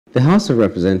The House of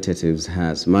Representatives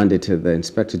has mandated the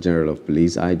Inspector General of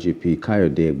Police, IGP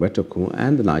Kayode Egbetokun,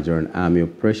 and the Nigerian Army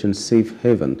Operation Safe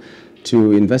Haven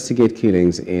to investigate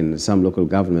killings in some local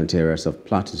government areas of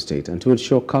Plateau State and to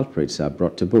ensure culprits are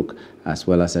brought to book, as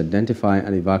well as identify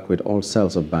and evacuate all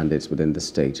cells of bandits within the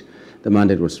state. The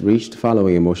mandate was reached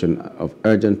following a motion of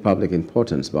urgent public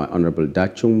importance by Honorable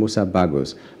Dachung Musa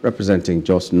Bagos, representing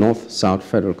Jos North South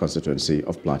Federal Constituency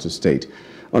of Plateau State.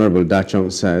 Honorable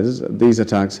Dachung says these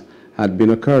attacks had been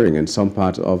occurring in some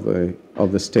parts of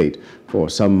the state for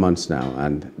some months now,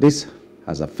 and this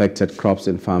has affected crops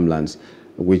in farmlands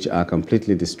which are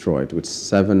completely destroyed, with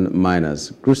 7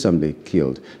 miners gruesomely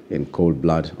killed in cold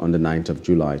blood on the 9th of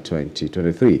July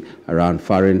 2023 around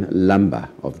Farin Lamba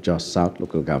of Jos South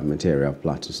local government area of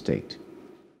Plateau State.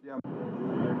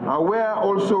 Aware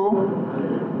also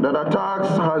that attacks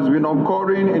has been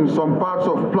occurring in some parts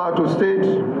of Plateau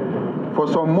State for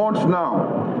some months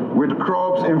now, with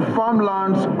crops in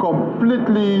farmlands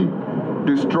completely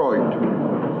destroyed.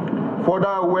 Further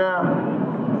aware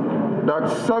that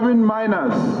 7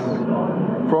 miners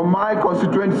from my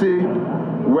constituency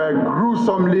were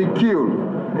gruesomely killed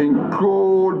in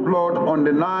cold blood on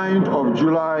the 9th of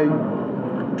July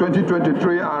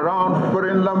 2023 around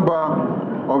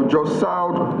Lamba of Jos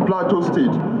South, Plateau State,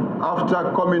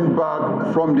 after coming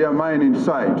back from their mining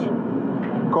site.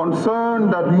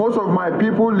 Concerned that most of my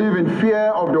people live in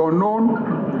fear of the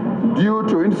unknown due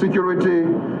to insecurity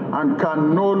and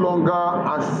can no longer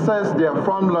access their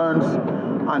farmlands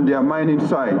and their mining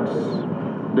sites.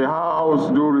 The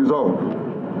House do resolve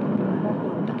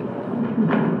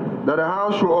that the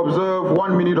House should observe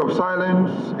 1 minute of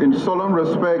silence in solemn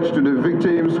respect to the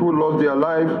victims who lost their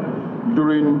life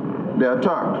during the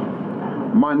attack.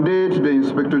 Mandate the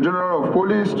Inspector General of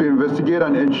Police to investigate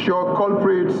and ensure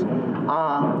culprits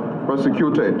are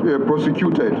prosecuted.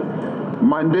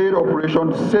 Mandate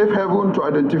Operation Safe Haven to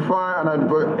identify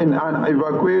and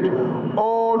evacuate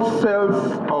all cells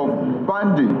of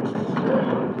bandits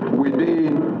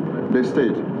within the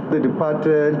state. The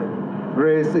departed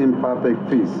rest in perfect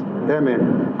peace.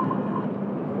 Amen.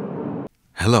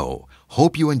 Hello.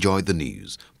 Hope you enjoyed the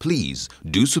news. Please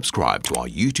do subscribe to our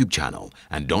YouTube channel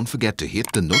and don't forget to hit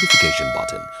the notification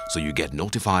button so you get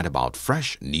notified about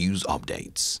fresh news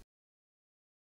updates.